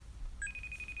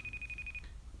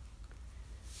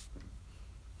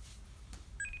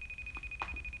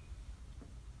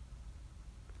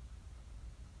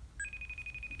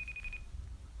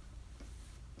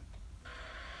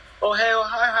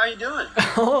how you doing?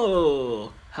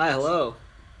 Oh, hi, hello.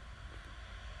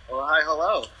 Oh, hi,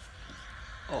 hello.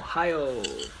 Ohio.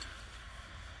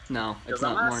 No, it's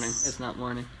not morning. Gozaimasu. It's not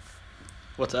morning.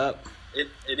 What's up? It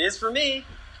is for me.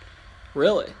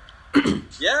 Really?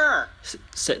 Yeah.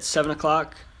 7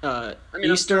 o'clock I mean,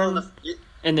 I'm still in Eastern, the...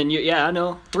 and then yeah, I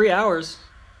know, 3 hours.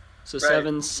 So Right.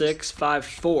 7, 6, 5,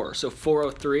 4. So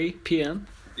 4:03 p.m.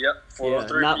 Yep,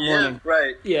 4:03 not p.m. morning.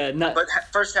 Right. Yeah, not But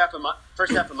first half of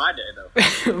my day,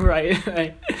 though.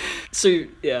 right. So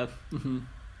yeah, And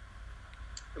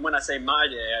when I say my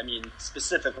day, I mean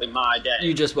specifically my day.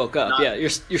 you just woke up. Not- Yeah,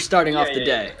 you're starting off the yeah,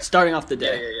 day. yeah. Starting off the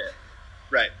Yeah, day. yeah, yeah.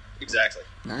 Right, exactly.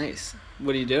 Nice.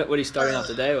 What do you do? What are you starting off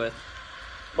the day with?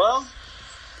 Well,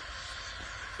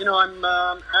 I'm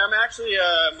actually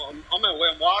on my way.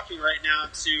 I'm walking right now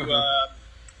to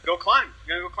go climb. I'm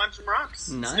gonna go climb some rocks.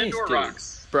 Some Nice, indoor dude.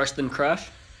 rocks. Brush then crush.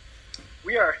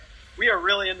 We are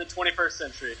really in the 21st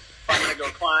century. If I'm gonna go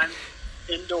climb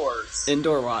indoors.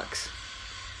 Indoor rocks.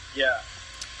 Yeah,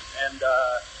 and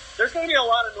there's gonna be a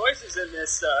lot of noises in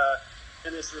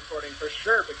this recording for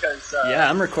sure because Yeah,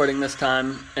 I'm recording this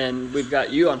time, and we've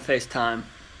got you on FaceTime.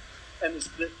 and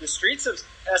the streets of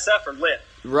SF are lit.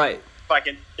 Right.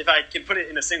 If I can put it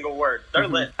in a single word, they're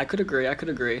lit. I could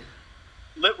agree.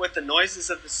 Lit with the noises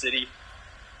of the city.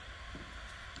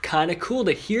 Kind of cool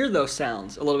to hear those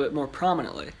sounds a little bit more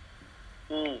prominently.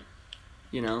 Mm,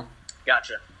 You know,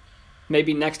 gotcha.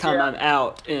 maybe next time Yeah. I'm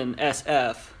out in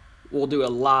SF, we'll do a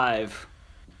live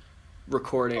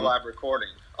recording. A live recording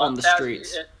On the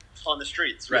streets. On the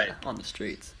streets, right? Yeah, on the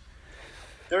streets.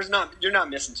 You're not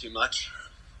missing too much.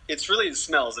 It's really the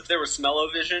smells. If there was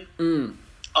smell-o-vision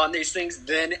on these things,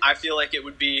 then I feel like it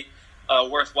would be a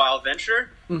worthwhile venture.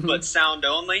 But sound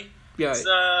only, Yeah. it's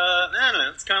I don't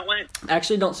know. It's kind of lame. I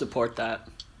actually don't support that.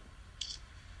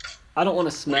 I don't want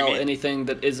to smell mean? anything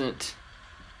that isn't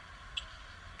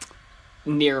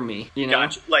near me. You know.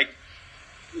 Gotcha.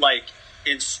 Like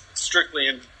it's strictly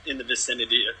in the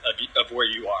vicinity of where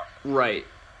you are. Right.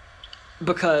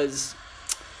 Because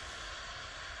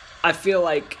I feel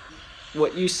like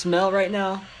what you smell right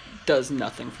now does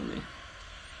nothing for me.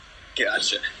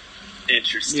 Gotcha.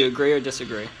 Interesting. You agree or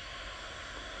disagree?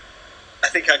 I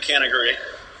think I can agree.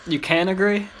 You can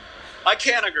agree? I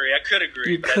can agree. I could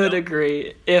agree. You but I could don't.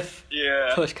 agree if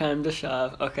Yeah. push came to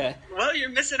shove. Okay. Well, you're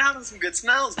missing out on some good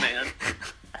smells, man.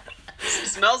 Some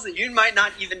smells that you might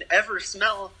not even ever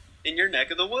smell in your neck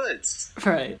of the woods.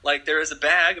 Right. Like there is a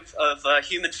bag of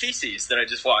human feces that I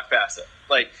just walked past it.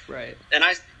 Like, Right. and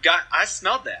I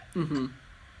smelled that.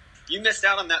 You missed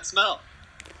out on that smell,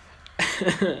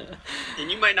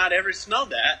 and you might not ever smell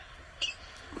that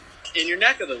in your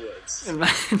neck of the woods. in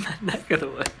my neck of the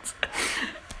woods.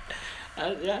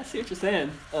 Yeah, I see what you're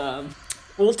saying.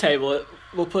 We'll table it.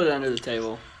 We'll put it under the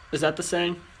table. Is that the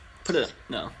saying? Put it.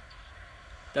 No.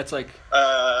 That's like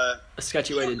a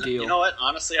sketchy way to deal. You know what?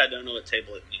 Honestly, I don't know what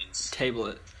table it means. Table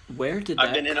it. Where did I've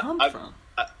that been in. come I've, from?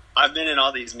 I've been in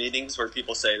all these meetings where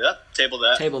people say that table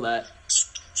that, Table that.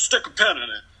 stick a pen in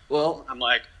it. Well, I'm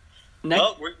like, next.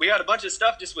 well, we got a bunch of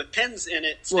stuff just with pins in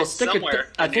it. Well, Stick somewhere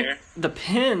I in think here. the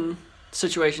pin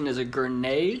situation is a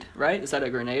grenade, right? Is that a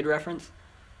grenade reference?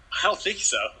 I don't think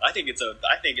so. I think it's a.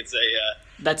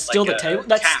 That's still like the a table.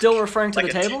 That's tack. still referring to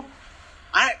Like the a table.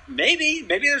 Maybe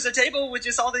there's a table with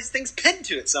just all these things pinned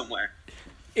to it somewhere.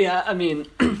 Yeah, I mean,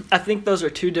 I think those are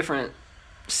two different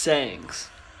sayings.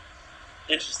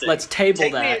 Interesting. Let's table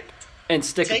Take that and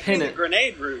stick a Take pin me in. the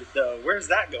grenade route though. Where's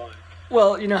that going?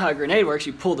 Well, you know how a grenade works.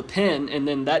 You pull the pin, and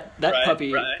then that Right,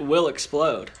 puppy right. will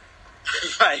explode.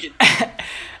 Right.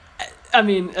 I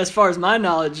mean, as far as my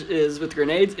knowledge is with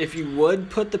grenades, if you would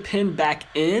put the pin back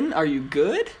in, are you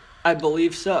good? I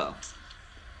believe so.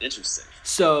 Interesting.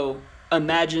 So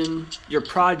imagine your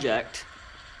project.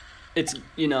 It's,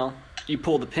 you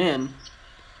pull the pin.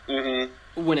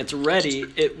 Mm-hmm. When it's ready,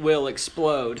 it will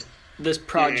explode. This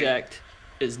project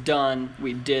is done.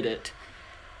 We did it.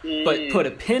 But put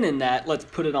a pin in that. Let's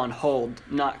put it on hold.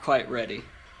 Not quite ready.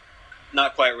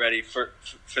 Not quite ready for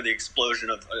the explosion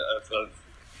of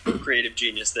creative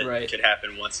genius that Right. could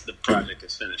happen once the project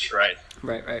is finished. Right.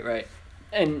 Right.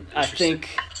 And I think,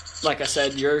 like I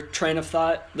said, your train of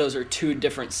thought, those are two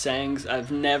different sayings.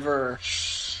 I've never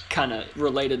kind of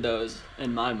related those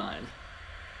in my mind.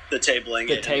 The tabling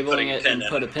The it, tabling it and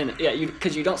put a pin in it. Yeah,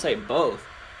 because you don't say both.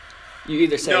 You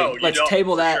either say, No, you let's don't,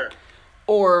 table for that, sure.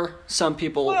 or some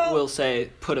people Well- will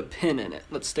say, put a pin in it.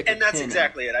 Let's stick a pin And that's in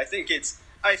exactly it. I think it's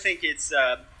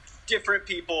different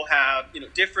people have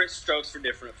different strokes for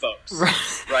different folks.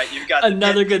 Right. You've got the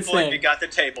Another pin good people, and saying. you've got the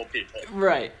table people,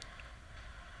 Right.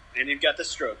 and you've got the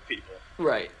stroke people.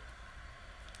 Right.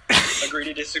 agree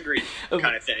to disagree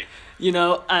kind of thing. You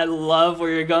know, I love where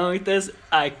you're going with this.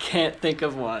 I can't think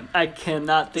of one. I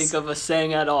cannot think of a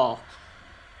saying at all.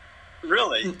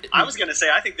 Really? I was gonna say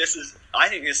I think this is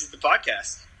the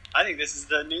podcast. I think this is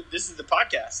the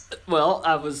podcast. Well,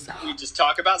 we just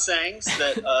talk about sayings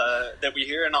that we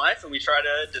hear in life, and we try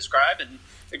to describe and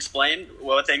explain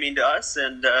what they mean to us,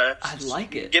 and I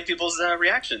like it. Get people's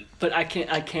reaction. But I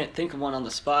can't think of one on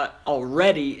the spot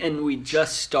already, and we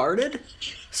just started.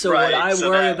 So right, what I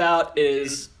worry about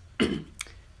is,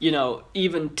 you know,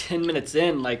 even 10 minutes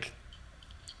in, like,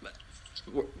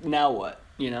 now what?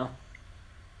 You know.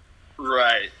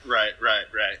 Right.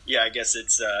 Yeah, I guess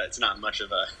it's not much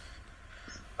of a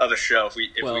show if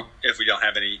we don't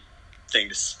have anything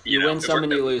to you win some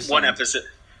and you lose one some. episode.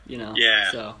 You know.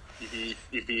 Yeah. So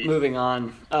moving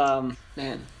on, man.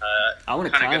 I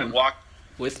want to kind of gonna walk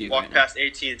with you. Walk past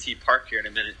AT&T Park here in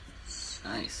a minute.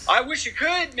 Nice. I wish you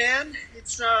could, man.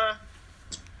 It's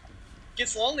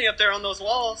gets lonely up there on those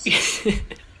walls.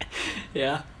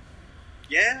 Yeah.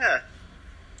 Yeah.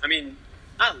 I mean,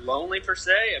 not lonely per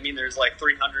se. I mean, there's like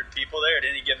 300 people there at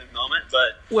any given moment,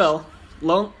 but well,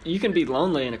 you can be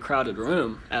lonely in a crowded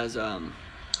room, as I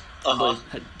believe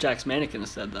Jack's Mannequin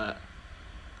has said that.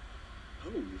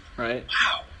 Ooh. Right.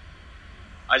 Wow.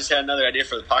 I just had another idea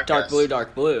for the podcast.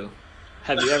 Dark blue.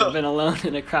 Have you ever been alone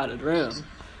in a crowded room?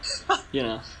 You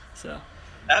know. So.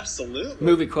 Absolutely.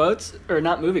 Movie quotes or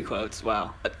not movie quotes?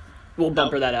 Wow. We'll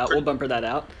bumper that out.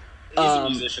 He's a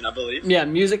musician, I believe. Yeah,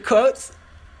 music quotes.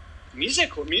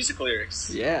 Music lyrics.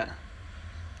 Yeah.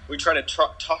 We try to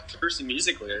talk through some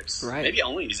music lyrics. Right. Maybe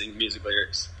only using music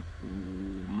lyrics.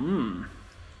 Mm.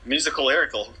 Musical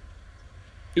lyrical.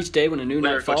 Each day when a new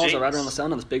night falls, James. I ride around the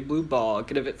sun on this big blue ball.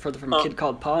 Get a bit further from a kid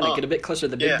called Paul, and get a bit closer to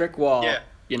the big brick wall. Yeah.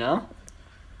 You know?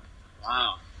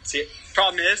 Wow. See,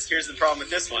 here's the problem with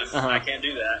this one. I can't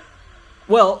do that.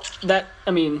 Well, that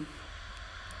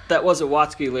was a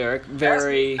Watsky lyric.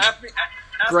 Very ask me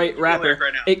great to rapper.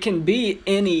 Right now. It can be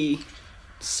any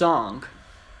song.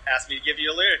 Ask me to give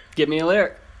you a lyric. Give me a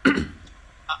lyric.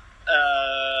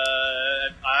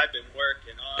 I've been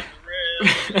working on the rail.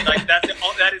 Like that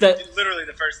is literally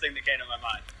the first thing that came to my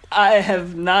mind. I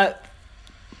have not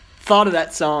thought of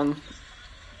that song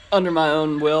under my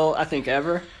own will, I think,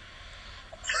 ever.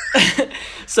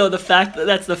 So the fact that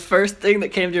that's the first thing that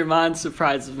came to your mind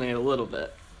surprises me a little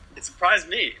bit. It surprised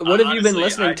me. What have you been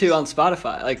listening to on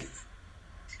Spotify? Like,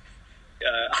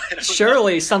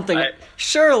 surely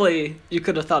you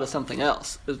could have thought of something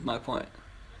else, is my point.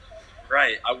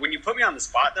 Right. When you put me on the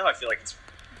spot, though, I feel like it's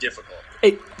difficult.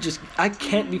 I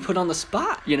can't be put on the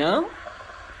spot, you know?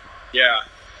 Yeah.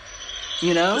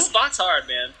 You know? The spot's hard,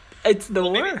 man. It's the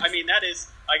worst.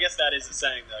 I guess that is a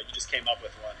saying, though. You just came up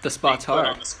with one. The spot's Being put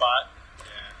hard. on the spot. Yeah.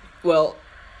 Well,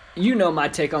 you know my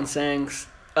take on sayings.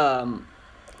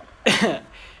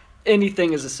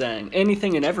 Anything is a saying.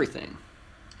 Anything and everything.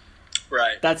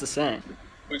 Right. That's a saying.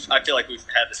 I feel like we've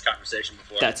had this conversation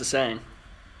before. That's a saying.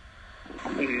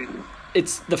 Mm-hmm.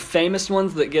 It's the famous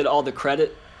ones that get all the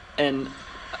credit, and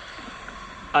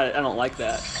I don't like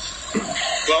that.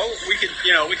 Well, we could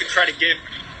try to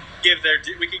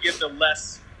we could give the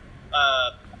less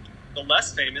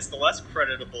famous, the less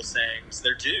creditable sayings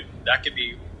their due. That could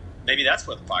be, maybe that's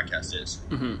what the podcast is.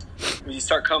 Mm-hmm. When you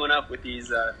start coming up with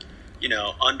these,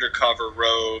 undercover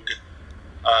rogue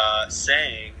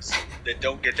sayings that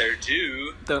don't get their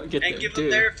due, give them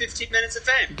their 15 minutes of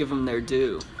fame. Give them their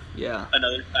due. Yeah.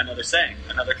 Another saying.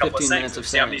 Another couple of sayings.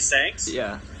 See how many sayings?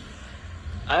 Yeah.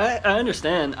 I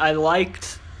understand. I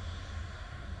liked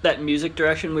that music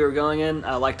direction we were going in.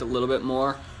 I liked a little bit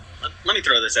more. Let me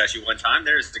throw this at you one time.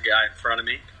 There's the guy in front of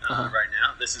me right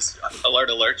now. This is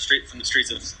alert, straight from the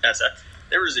streets of SF.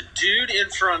 There was a dude in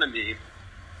front of me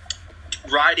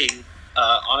riding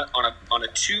on a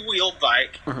two-wheeled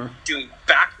bike, doing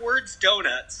backwards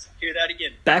donuts. Hear that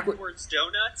again? Backwards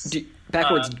donuts.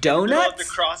 Backwards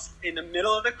donuts? In the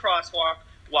middle of the crosswalk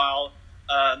while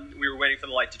we were waiting for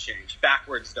the light to change.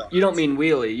 Backwards donuts. You don't mean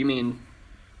wheelie. You mean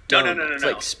donuts. No. It's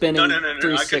like spinning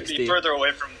 360. I couldn't be further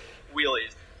away from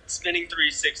wheelies. Spinning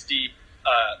 360,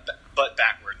 but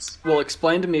backwards. Well,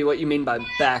 explain to me what you mean by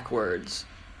backwards.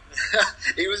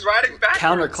 He was riding backwards.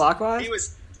 Counterclockwise? He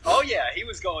was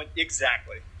going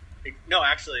exactly. No,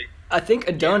 actually. I think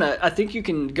a donut, I think you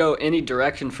can go any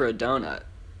direction for a donut.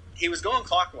 He was going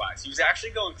clockwise. He was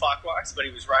actually going clockwise, but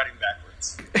he was riding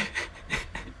backwards.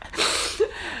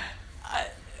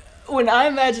 When I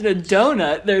imagine a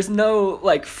donut, there's no,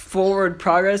 forward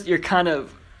progress. You're kind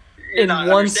of in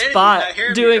one spot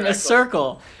doing a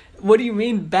circle. What do you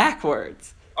mean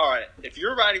backwards? All right. If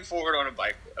you're riding forward on a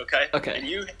bike, okay? Okay. And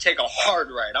you take a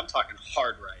hard right, I'm talking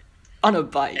hard right. On a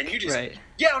bike, and you just right?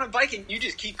 Yeah, on a bike, and you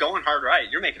just keep going hard right.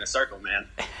 You're making a circle, man.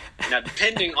 Now,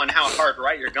 depending on how hard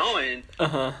right you're going,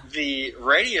 the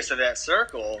radius of that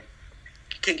circle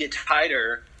can get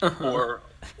tighter or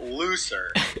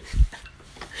looser.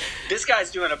 This guy's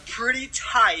doing a pretty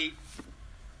tight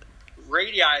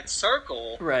radii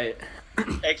circle, Right.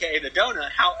 aka the donut.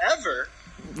 However,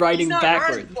 Riding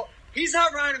backwards. He's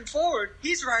not riding forward.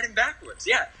 He's riding backwards.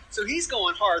 Yeah. So he's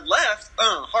going hard left,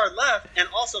 and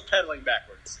also pedaling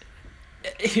backwards.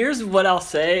 Here's what I'll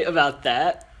say about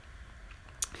that.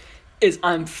 Is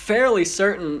I'm fairly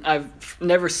certain I've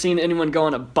never seen anyone go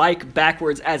on a bike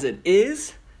backwards as it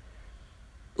is,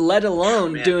 let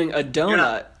alone doing a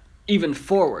donut even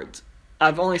forwards.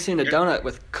 I've only seen a donut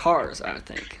with cars, I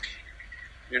think.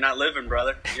 You're not living,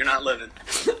 brother. You're not living.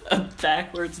 A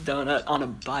backwards donut on a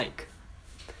bike.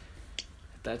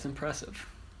 That's impressive.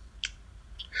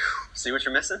 See what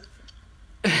you're missing?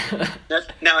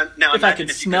 Now if I could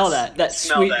smell that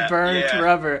sweet burnt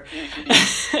rubber.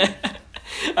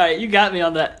 All right, you got me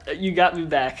on that. You got me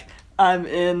back. I'm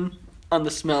in on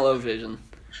the smell-o-vision.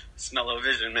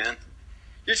 Smell-o-vision, man.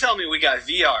 You're telling me we got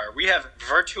VR. We have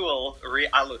virtual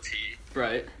reality.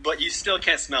 Right. But you still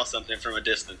can't smell something from a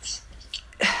distance.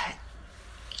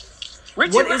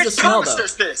 Richie What is Rich a smell, promised though?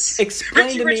 us this.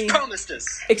 Explain to Rich me. Promised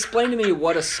us. Explain to me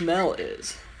what a smell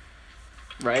is.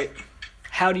 Right?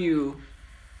 How do you...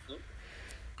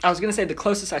 I was going to say the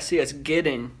closest I see us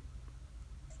getting...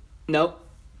 Nope.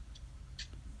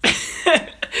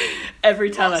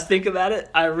 Every time I think about it,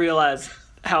 I realize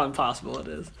how impossible it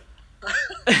is.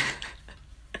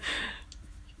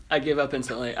 I give up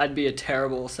instantly. I'd be a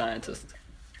terrible scientist.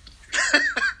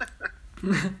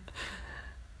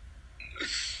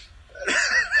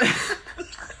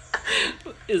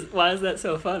 Why is that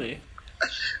so funny?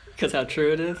 Because how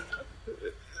true it is?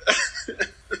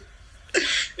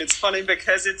 It's funny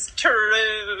because it's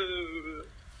true.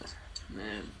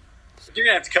 Man. You're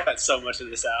gonna have to cut so much of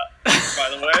this out, by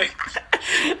the way.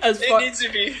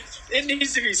 It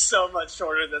needs to be so much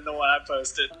shorter than the one I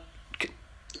posted.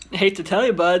 Hate to tell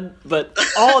you, bud, but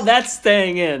all that's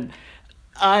staying in.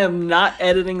 I am not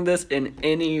editing this in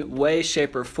any way,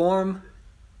 shape, or form.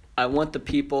 I want the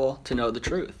people to know the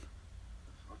truth.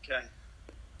 Okay.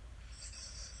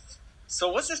 So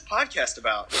what's this podcast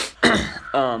about?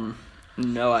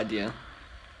 No idea.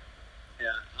 Yeah,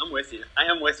 I'm with you. I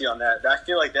am with you on that. I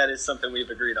feel like that is something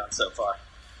we've agreed on so far.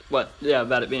 What? Yeah,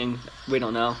 about it being, we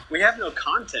don't know. We have no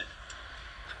content.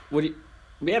 We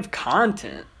have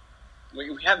content.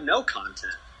 We have no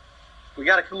content. We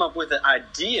got to come up with an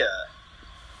idea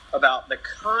about the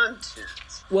content.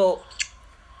 Well,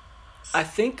 I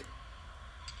think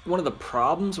one of the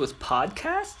problems with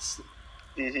podcasts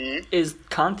is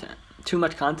content. Too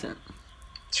much content.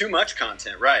 Too much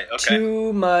content, right. Okay.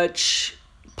 Too much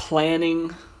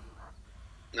planning.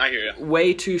 I hear you.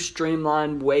 Way too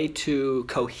streamlined, way too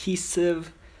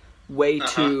cohesive, way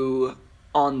too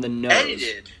on the nose.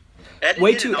 Edited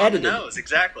way too on edited. The nose,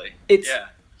 exactly. Yeah.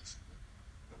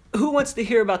 Who wants to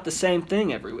hear about the same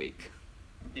thing every week?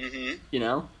 You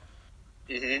know?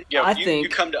 Yeah, I think you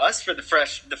come to us for the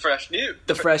fresh news.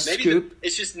 The fresh scoop.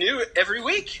 It's just new every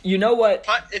week. You know what?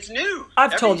 It's new.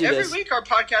 I've told you every this. Every week our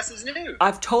podcast is new.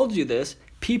 I've told you this.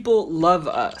 People love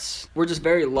us. We're just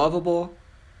very lovable.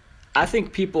 I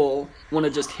think people want to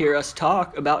just hear us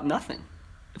talk about nothing,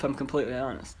 if I'm completely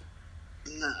honest.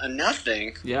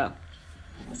 Nothing? Yeah.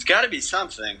 It's got to be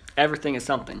something. Everything is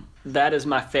something. That is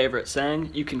my favorite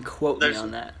saying. You can quote me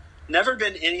on that. Never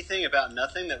been anything about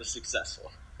nothing that was successful.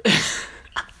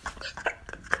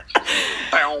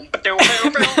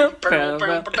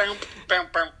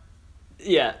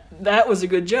 Yeah, that was a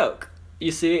good joke.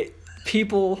 You see,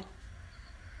 people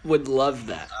would love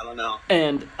that. I don't know.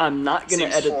 And I'm not going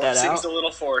to edit that out. Seems a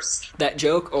little forced. That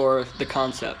joke or the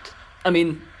concept. I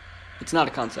mean, it's not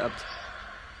a concept.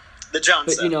 The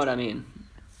Johnson. But you know what I mean.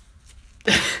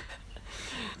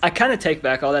 I kind of take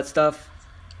back all that stuff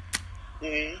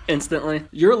instantly.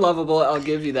 You're lovable, I'll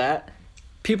give you that.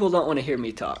 People don't want to hear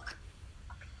me talk.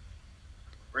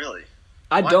 Really?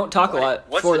 I don't talk a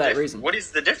lot for that reason. What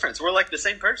is the difference? We're like the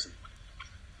same person.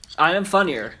 I am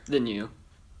funnier than you.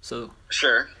 So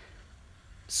sure.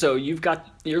 So you've got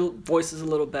your voice is a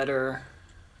little better.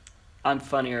 I'm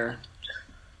funnier.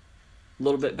 A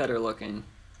little bit better looking.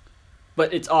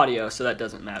 But it's audio, so that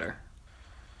doesn't matter.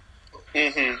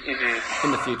 In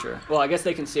the future. Well, I guess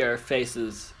they can see our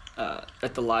faces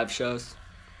at the live shows.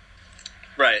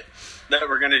 Right. That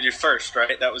we're going to do first,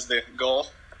 right? That was the goal.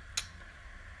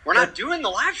 We're not doing the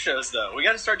live shows, though. We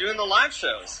got to start doing the live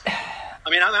shows. I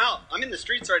mean, I'm out. I'm in the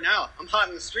streets right now. I'm hot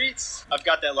in the streets. I've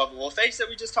got that lovable face that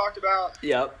we just talked about.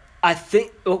 Yep. I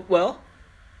think. Well,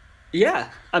 yeah.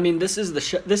 I mean, this is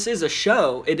This is a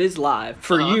show. It is live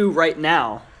for you right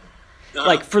now.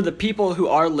 Like for the people who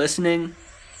are listening,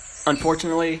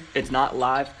 unfortunately, it's not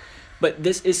live. But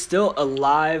this is still a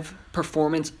live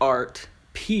performance art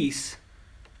piece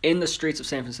in the streets of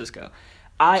San Francisco.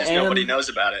 Nobody knows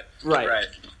about it. Right.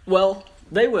 Well,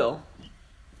 they will.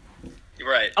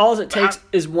 Right. All it takes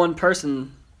is one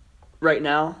person right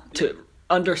now to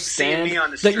understand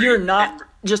that you're not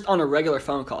just on a regular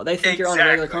phone call. They think you're on a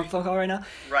regular phone call right now.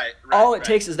 Right. All it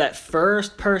takes is that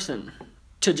first person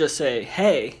to just say,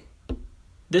 hey,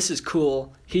 this is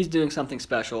cool. He's doing something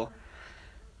special.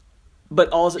 But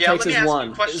all it takes is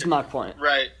one, is my point.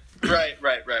 Right.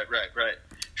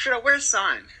 Should I wear a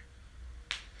sign?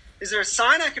 Is there a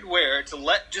sign I could wear to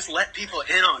let people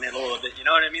in on it a little bit? You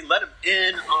know what I mean? Let them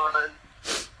in on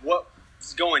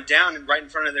what's going down right in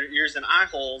front of their ears and eye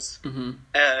holes. Mm-hmm.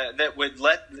 That would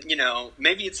let,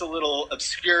 maybe it's a little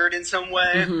obscured in some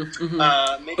way.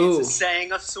 Maybe it's a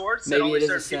saying of sorts that only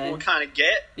certain people would kind of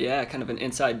get. Yeah, kind of an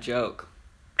inside joke.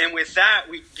 And with that,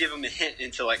 we give them a hint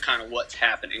into like kind of what's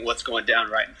happening, what's going down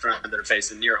right in front of their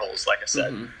face and ear holes, like I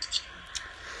said.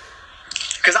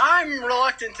 Because I'm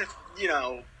reluctant to,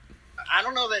 I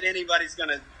don't know that anybody's going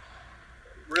to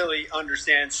really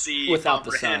understand, see, without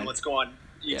comprehend what's going on.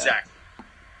 Exactly.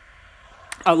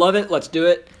 I love it. Let's do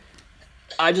it.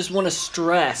 I just want to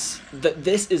stress that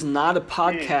this is not a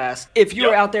podcast. If you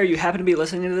are out there, you happen to be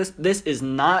listening to this, this is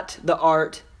not the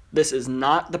art. This is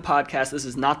not the podcast. This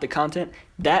is not the content.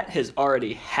 That has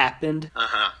already happened.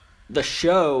 The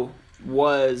show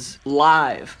was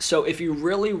live. So if you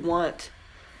really want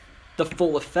the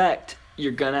full effect,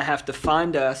 you're going to have to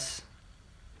find us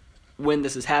when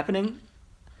this is happening.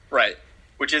 Right.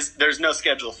 Which is, there's no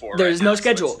schedule for it. There's no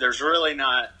schedule. So there's really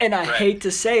not. And I hate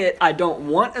to say it, I don't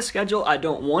want a schedule. I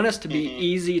don't want us to be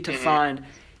easy to find.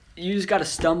 You just got to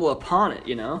stumble upon it,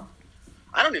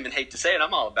 I don't even hate to say it.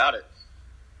 I'm all about it.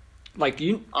 Like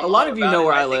a lot of you know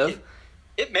where I live.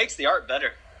 It makes the art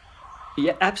better.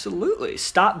 Yeah, absolutely.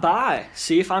 Stop by,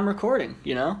 see if I'm recording.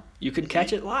 You could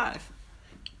catch it live.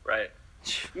 Right.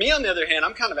 Me, on the other hand,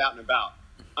 I'm kind of out and about.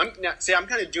 I'm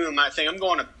kind of doing my thing. I'm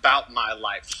going about my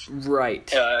life.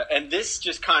 Right. And this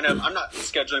just kind of, I'm not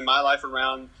scheduling my life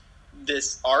around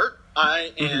this art.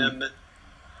 I am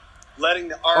letting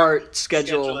the art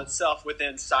schedule itself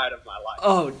within inside of my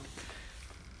life.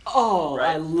 Oh,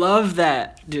 right? I love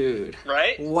that, dude.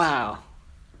 Right? Wow.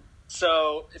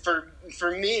 So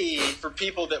for me, for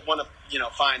people that want to,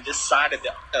 find this side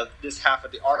of this half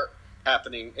of the art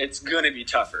happening, it's going to be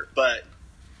tougher, but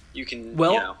you can,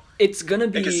 it's going to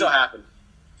be. It can still happen.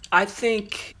 I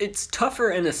think it's tougher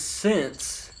in a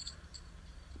sense,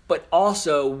 but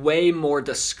also way more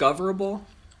discoverable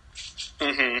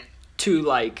to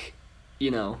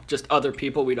just other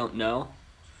people we don't know.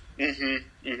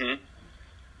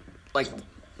 Like,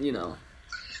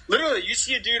 Literally, you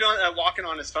see a dude walking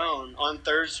on his phone on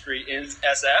 3rd Street in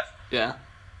SF. Yeah.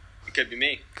 It could be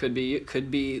me. Could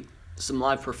be some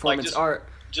live performance art.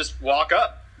 Just walk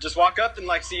up. Just walk up and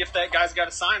see if that guy's got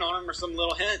a sign on him or some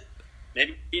little hint.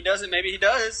 Maybe he doesn't. Maybe he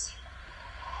does.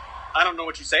 I don't know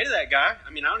what you say to that guy. I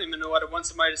mean, I don't even know what I want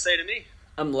somebody to say to me.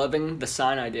 I'm loving the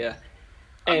sign idea.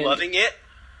 I'm loving it.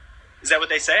 Is that what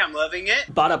they say? I'm loving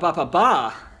it?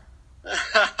 Ba-da-ba-ba-ba.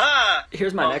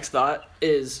 Here's my next thought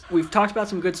is we've talked about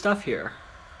some good stuff here.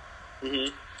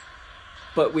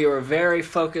 But we were very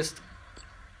focused.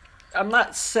 I'm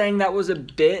not saying that was a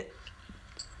bit,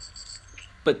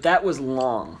 but that was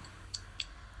long.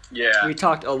 Yeah. We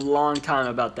talked a long time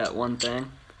about that one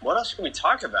thing. What else can we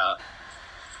talk about?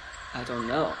 I don't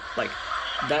know.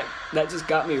 That just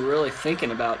got me really thinking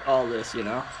about all this,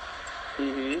 About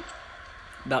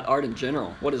art in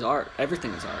general. What is art?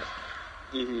 Everything is art.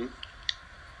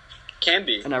 Can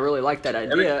be. And I really like that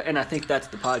idea, and I think that's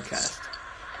the podcast.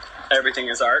 Everything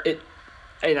is art?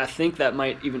 And I think that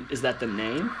might even... Is that the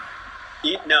name?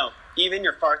 No. Even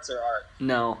your farts are art.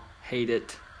 No. Hate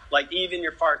it. Even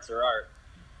your farts are art.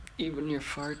 Even your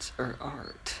farts are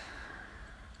art.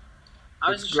 I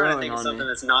was just trying to think of something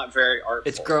that's not very artful.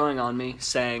 It's growing on me,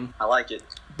 saying... I like it.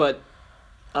 But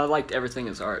I liked everything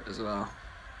is art as well.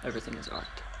 Everything is art.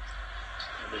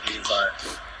 Everything is art.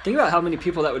 Think about how many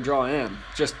people that would draw in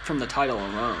just from the title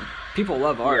alone. People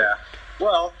love art. Yeah.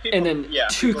 Well, and then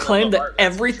to claim that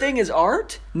everything is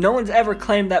art, no one's ever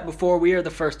claimed that before. We are the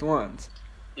first ones.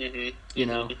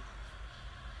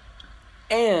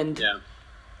 And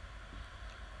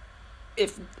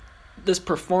if this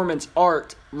performance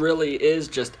art really is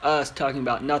just us talking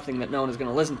about nothing that no one is going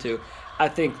to listen to, I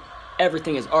think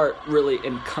everything is art really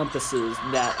encompasses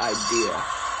that idea.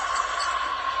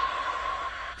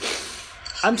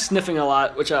 I'm sniffing a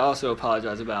lot, which I also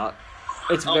apologize about.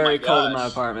 It's Oh very my cold in my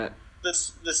gosh. apartment. The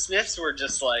sniffs were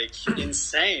just like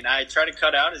insane. I tried to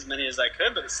cut out as many as I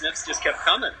could, but the sniffs just kept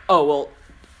coming. Oh well,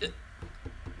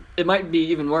 it might be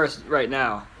even worse right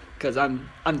now because I'm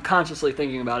consciously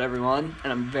thinking about everyone,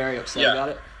 and I'm very upset Yeah. about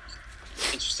it.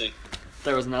 Interesting.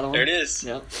 There was another one. There it is.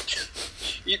 Yep.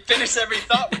 You finish every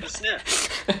thought with a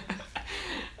sniff.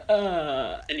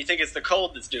 And you think it's the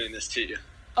cold that's doing this to you.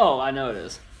 Oh, I know it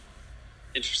is.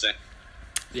 Interesting.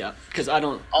 Yeah, because I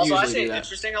don't Also, I usually say do that.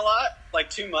 interesting a lot, like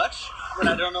too much. When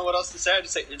I don't know what else to say, I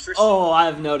just say interesting. Oh,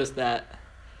 I've noticed that.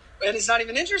 And it's not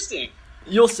even interesting.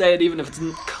 You'll say it even if it's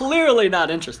clearly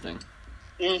not interesting.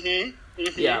 Mm-hmm.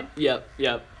 Yeah,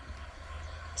 yep.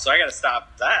 So I gotta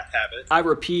stop that habit. I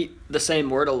repeat the same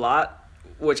word a lot,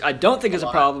 which I don't think is a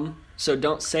lot. problem, so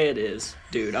don't say it is,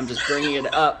 dude. I'm just bringing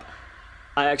it up.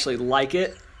 I actually like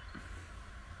it.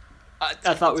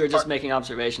 I thought we were just making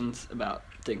observations about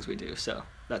things we do, so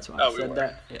that's why I we said were.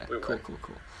 that. Yeah, We cool. were.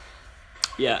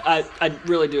 Yeah, I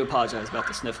really do apologize about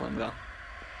the sniffling, though.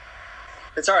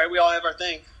 It's all right. We all have our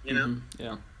thing, you know.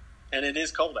 Yeah. And it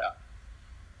is cold out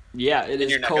Yeah, it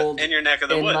is cold. in your neck of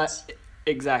the woods.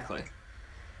 Exactly.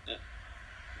 Yeah.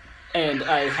 And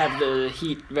I have the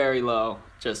heat very low,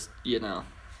 just, Now,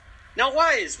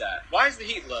 why is that? Why is the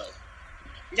heat low?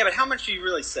 Yeah, but how much are you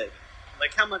really saving?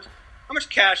 Like, how much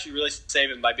cash are you really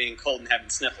saving by being cold and having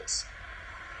sniffles?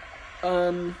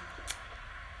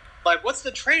 Like, what's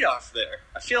the trade-off there?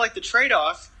 I feel like the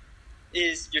trade-off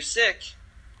is you're sick,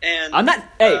 and I'm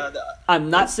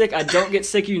not sick. I don't get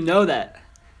sick. You know that.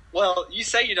 well, you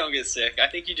say you don't get sick. I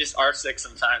think you just are sick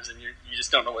sometimes, and you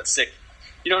just don't know what's sick.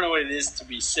 You don't know what it is to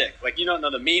be sick. Like, you don't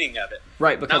know the meaning of it.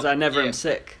 Right, because No, I never yeah. am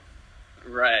sick.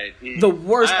 Right. The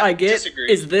worst I get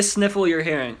disagree. is this sniffle you're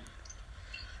hearing.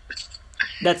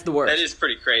 That's the worst. That is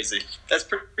pretty crazy. That's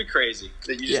pretty crazy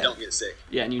that you just Yeah. don't get sick.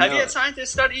 Yeah, and you Have know you had scientists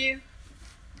study you?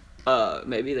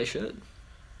 maybe they should.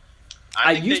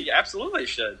 I I think used- they absolutely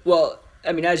should. Well,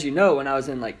 I mean, as you know, when I was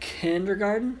in like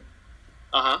kindergarten,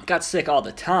 Uh-huh. I got sick all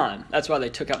the time. That's why they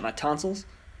took out my tonsils.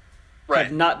 Right.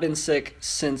 Have not been sick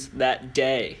since that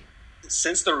day.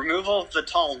 Since the removal of the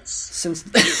tonsils, Since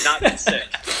you've not been sick.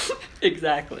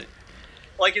 Exactly.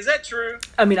 Like, is that true?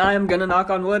 I mean, I am gonna knock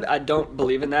on wood. I don't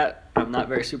believe in that. I'm not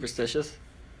very superstitious,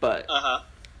 but Uh-huh.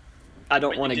 I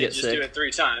don't But want to you did get just do sick. it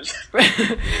 3 times. I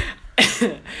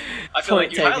feel Point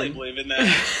like you highly taken. believe in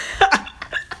that.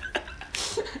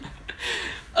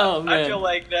 Oh man. I feel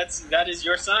like that is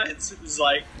your science. It's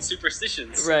like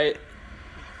superstitions. Right.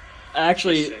 I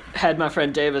actually Interesting. had my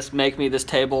friend Davis make me this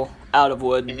table out of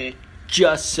wood Mhm.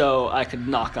 just so I could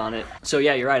knock on it. So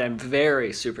yeah, you're right. I'm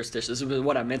very superstitious. This was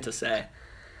what I meant to say.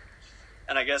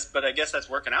 And I guess that's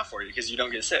working out for you because you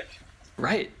don't get sick.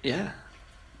 Right. Yeah.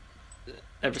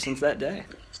 Ever since that day.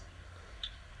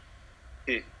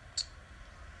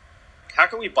 How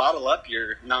can we bottle up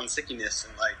your non-sickiness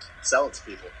and like sell it to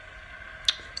people?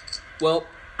 Well,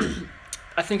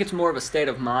 I think it's more of a state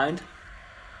of mind.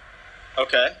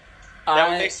 Okay. That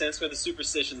would make sense with the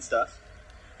superstition stuff.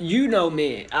 You know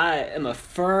me. I am a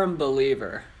firm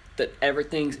believer that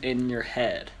everything's in your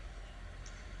head.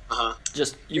 Uh-huh.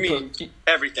 Just You mean put,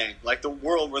 everything, like the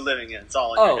world we're living in, it's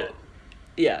all in your oh, head.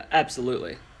 yeah,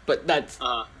 absolutely. But that's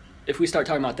Uh-huh. if we start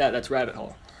talking about that, that's rabbit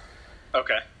hole.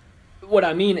 Okay. What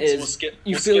I mean is, So we'll skip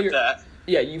you feel your, that.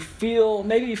 yeah, you feel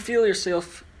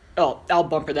yourself. Oh, I'll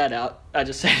bumper that out. I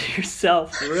just said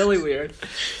yourself. Really weird.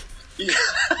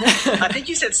 I think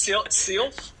you said seal.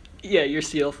 Yeah,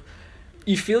 yourself.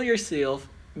 You feel yourself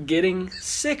getting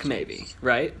sick, maybe,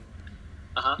 right?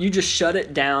 Uh-huh. You just shut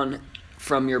it down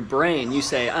from your brain. You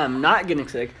say, I'm not getting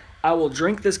sick. I will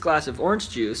drink this glass of orange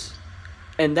juice,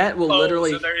 and that will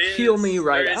literally so there is- heal me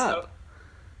right there is up.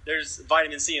 There's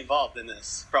vitamin C involved in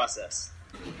this process.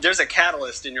 There's a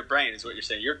catalyst in your brain, is what you're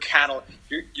saying. You're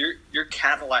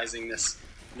catalyzing this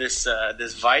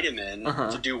vitamin Uh-huh.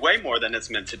 to do way more than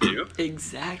it's meant to do.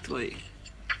 Exactly.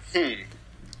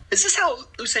 Is this how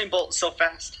Usain Bolt's so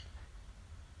fast?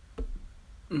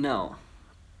 No.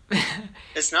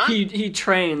 It's not. He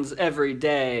trains every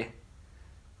day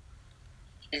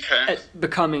Okay. at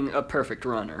becoming a perfect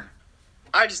runner.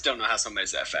 I just don't know how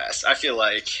somebody's that fast. I feel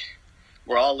like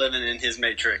we're all living in his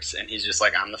matrix, and he's just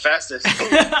like, I'm the fastest. Go!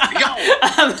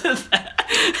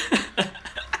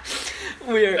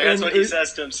 We're Like, that's in what he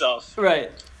says to himself.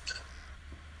 Right.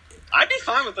 I'd be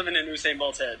fine with living in Usain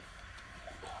Bolt's head.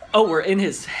 Oh, we're in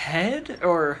his head,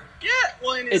 or Yeah,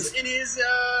 well, in his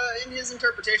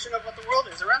interpretation of what the world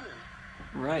is around him.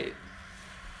 right?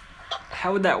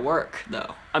 How would that work,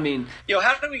 though? I mean, Yo,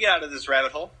 how did we get out of this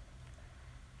rabbit hole?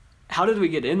 how did we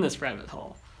get in this rabbit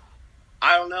hole?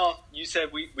 I don't know. You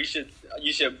said we should.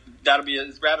 You should. That'll be a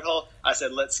rabbit hole. I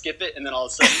said let's skip it, and then all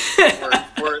of a sudden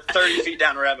we're 30 feet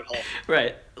down a rabbit hole.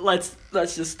 Right. Let's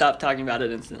just stop talking about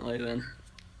it instantly then.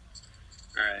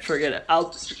 All right. Forget it.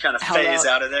 I'll just kind of phase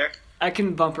out of there. I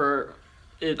can bumper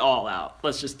it all out.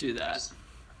 Let's just do that.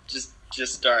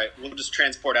 Just all right. We'll just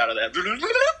transport out of that.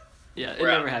 Yeah, it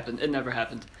never happened. It never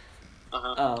happened.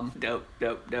 Dope.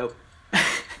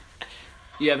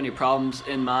 You have any problems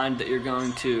in mind that you're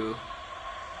going to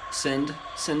send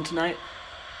tonight?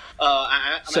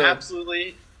 I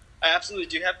absolutely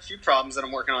do have a few problems that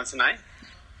I'm working on tonight.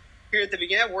 Here at the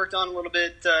beginning, I worked on a little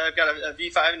bit. I've got a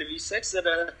V5 and a V6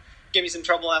 that gave me some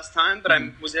trouble last time, but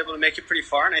I was able to make it pretty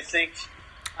far, and I think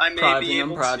I may be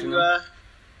able to.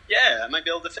 I might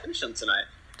be able to finish them tonight.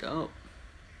 Dope.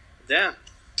 Yeah.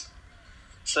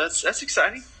 So that's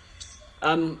exciting.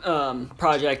 I'm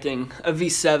projecting a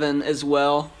V7 as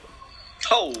well.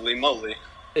 Holy moly!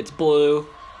 It's blue.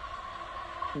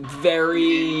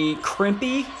 Very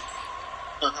crimpy,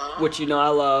 which you know I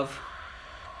love.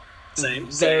 Same.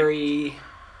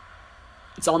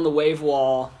 It's on the wave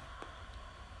wall,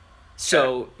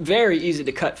 so very easy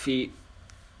to cut feet.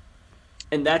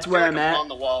 And that's where I'm at.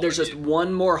 There's just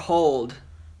one more hold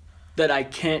that I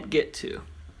can't get to.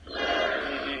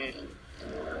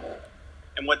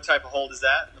 And what type of hold is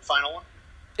that? The final one?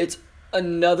 It's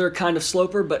another kind of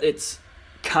sloper, but it's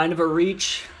kind of a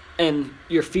reach, and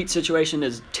your feet situation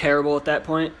is terrible at that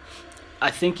point.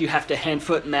 I think you have to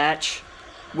hand-foot match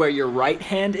where your right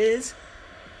hand is,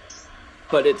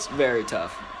 but it's very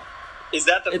tough. Is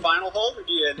that the final hold, or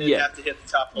do you have to hit the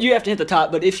top hold? You have to hit the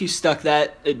top, but if you stuck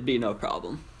that, it'd be no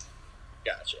problem.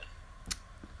 Gotcha.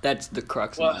 That's the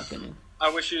crux, in my opinion.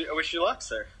 I wish you luck,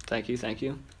 sir. Thank you.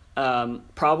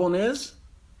 Problem is,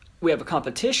 we have a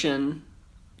competition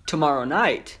tomorrow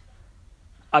night.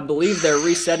 I believe they're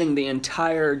resetting the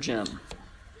entire gym.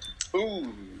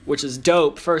 Ooh. Which is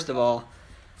dope, first of all.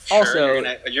 Sure, also,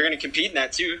 you're gonna compete in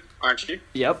that too, aren't you?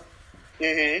 Yep.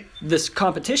 Mm-hmm. This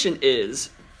competition is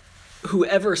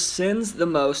whoever sends the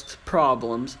most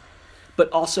problems, but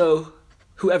also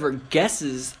whoever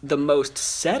guesses the most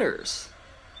setters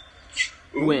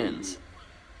wins.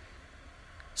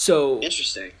 So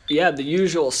interesting. Yeah, the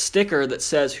usual sticker that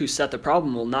says who set the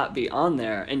problem will not be on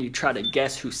there, and you try to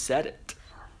guess who set it.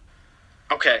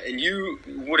 Okay, and you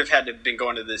would have had to have been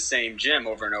going to the same gym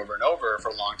over and over and over for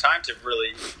a long time to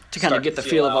really kind of get the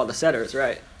feel of all the setters,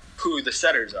 right? Who the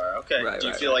setters are. Okay. Do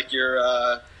you feel like you're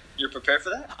prepared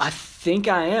for that? I think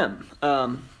I am.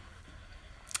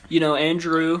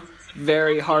 Andrew,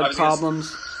 very hard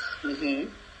problems. Mm-hmm.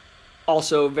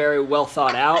 Also very well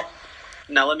thought out.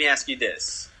 Now let me ask you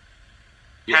this.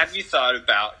 Yes. Have you thought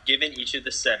about giving each of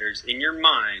the setters in your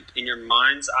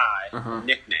mind's eye,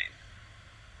 nickname?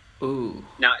 Ooh.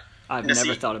 Now, I've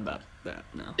never thought about that,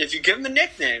 no. If you give them a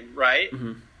nickname, right,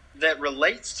 that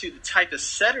relates to the type of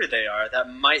setter they are,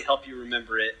 that might help you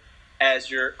remember it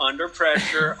as you're under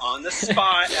pressure, on the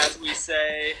spot, as we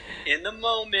say, in the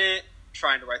moment,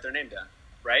 trying to write their name down,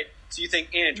 right? So you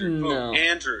think Andrew. No. Boom,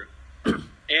 Andrew.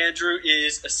 Andrew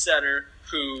is a setter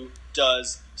who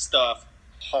does stuff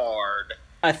hard.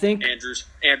 I think Andrew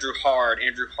hard,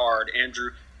 Andrew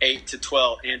 8 to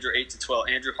 12, Andrew 8 to 12,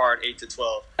 Andrew hard 8 to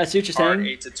 12. I see what you're saying. Hard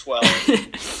 8 to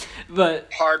 12.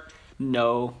 But hard.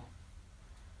 No.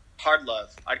 Hard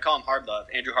love. I'd call him hard love.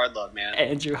 Andrew hard love, man.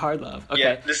 Andrew hard love.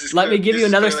 Okay. Yeah, Let me give you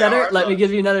another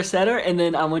setter, and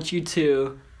then I want you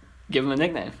to give him a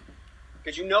nickname.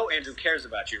 Because you know Andrew cares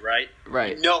about you, right?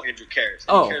 Right. You know Andrew cares.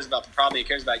 He cares about the problem. He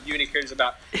cares about you, and he cares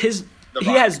about he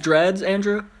has dreads,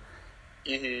 Andrew.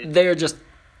 Mm-hmm. They are just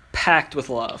packed with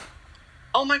love.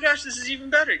 Oh my gosh, this is even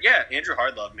better. Yeah, Andrew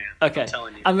Hardlove, man. Okay. I'm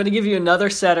telling you. I'm going to give you another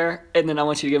setter, and then I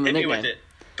want you to give him a nickname. Hit me with it.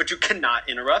 But you cannot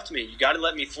interrupt me. You got to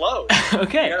let me flow.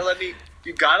 Okay.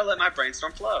 You got to let my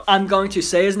brainstorm flow. I'm going to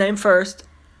say his name first,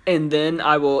 and then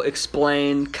I will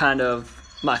explain kind of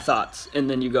my thoughts, and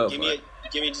then you go for it.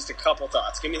 Give me just a couple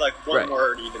thoughts. Give me like one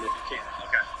word even if you can.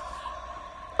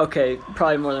 Okay,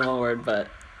 probably more than one word, but...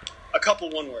 A couple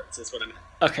one words, that's what I meant.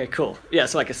 Okay, cool. Yeah,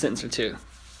 so like a sentence or two.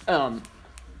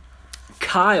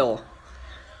 Kyle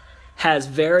has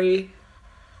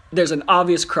there's an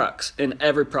obvious crux in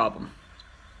every problem.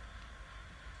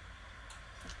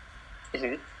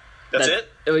 Mm-hmm. That's it?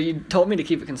 Well, you told me to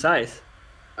keep it concise.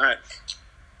 All right.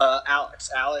 Alex.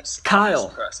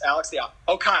 Kyle. Alex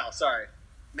Kyle, sorry.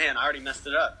 Man, I already messed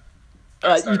it up.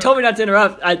 You told me not to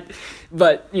interrupt,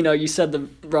 but you said the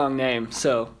wrong name,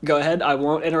 so go ahead. I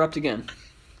won't interrupt again.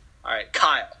 All right,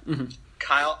 Kyle. Mm-hmm.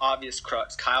 Kyle, obvious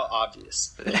crux. Kyle,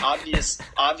 obvious.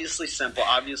 Obviously simple.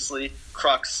 Obviously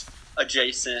crux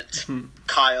adjacent.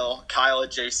 Kyle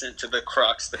adjacent to the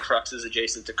Crux. The Crux is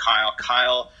adjacent to Kyle.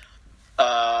 Kyle,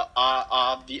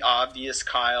 obvious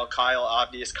Kyle. Kyle,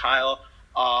 obvious Kyle.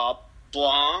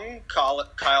 Oblong.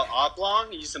 Kyle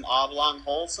oblong. Use some oblong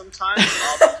holes sometimes.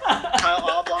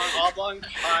 Kyle oblong.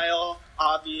 Kyle,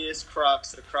 obvious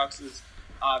Crux. The Crux is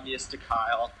obvious to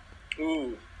Kyle.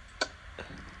 Ooh.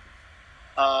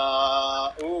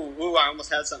 I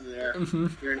almost had something there. Mm-hmm.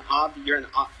 You're an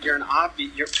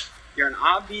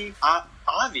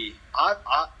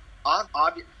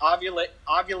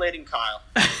ovulating Kyle.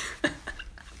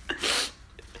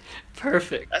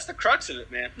 Perfect. That's the crux of it,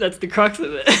 man. That's the crux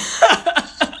of it.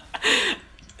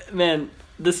 Man,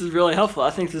 this is really helpful.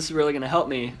 I think this is really going to help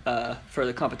me for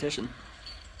the competition.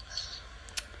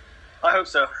 I hope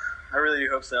so. I really do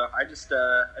hope so. I just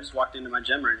walked into my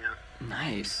gym right now.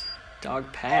 Nice.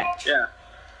 Dog patch. Yeah.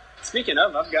 Speaking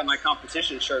of, I've got my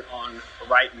competition shirt on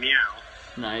right now.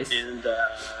 Nice. And man,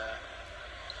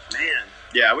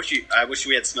 yeah, I wish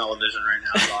we had smell-o-vision right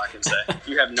now. That's all I can say.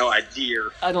 You have no idea.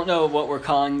 I don't know what we're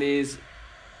calling these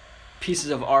pieces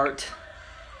of art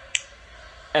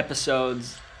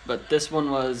episodes, but this one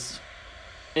was,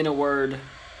 in a word,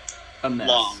 a mess.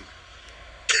 Long.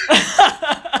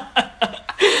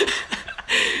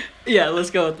 Yeah, let's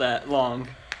go with that. Long.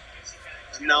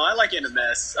 No, I like it in a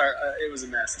mess. Or, it was a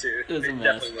mess too. It was a mess.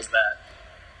 Definitely was that.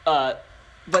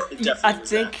 But It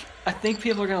definitely was I think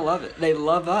people are gonna love it. They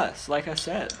love us, like I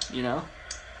said. You know.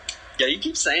 Yeah, you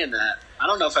keep saying that. I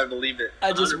don't know if I believe it.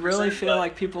 I just really feel but-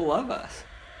 like people love us.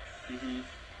 Mhm.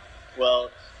 Well,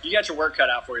 you got your work cut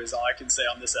out for you. Is all I can say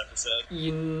on this episode.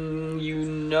 You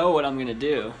know what I'm gonna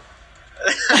do.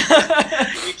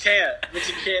 You can't, but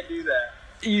you can't do that.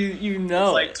 You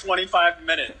know It's like 25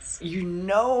 minutes. You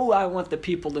know I want the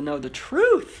people to know the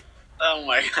truth. Oh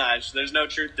my gosh, there's no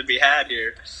truth to be had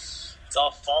here. It's all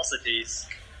falsities.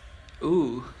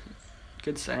 Ooh,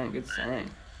 good saying. Good saying.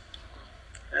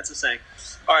 That's a saying.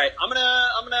 All right, I'm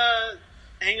gonna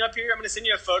hang up here. I'm gonna send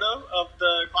you a photo of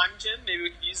the climbing gym. Maybe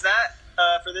we can use that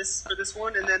for this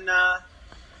one, and then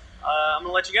I'm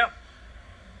gonna let you go.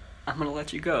 I'm gonna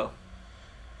let you go.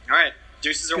 All right,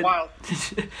 juices are Good. wild.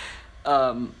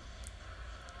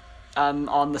 I'm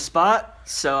on the spot,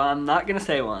 so I'm not gonna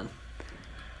say one.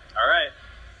 All right,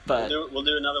 But we'll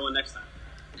do another one next time.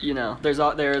 you know,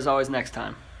 there is always next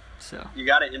time. So You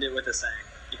got to end it with a saying.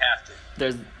 You have to.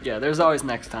 there's always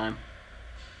next time.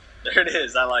 There it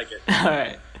is. I like it. All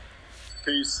right.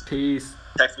 Peace. Peace.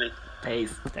 Text me.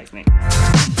 Peace. Text me.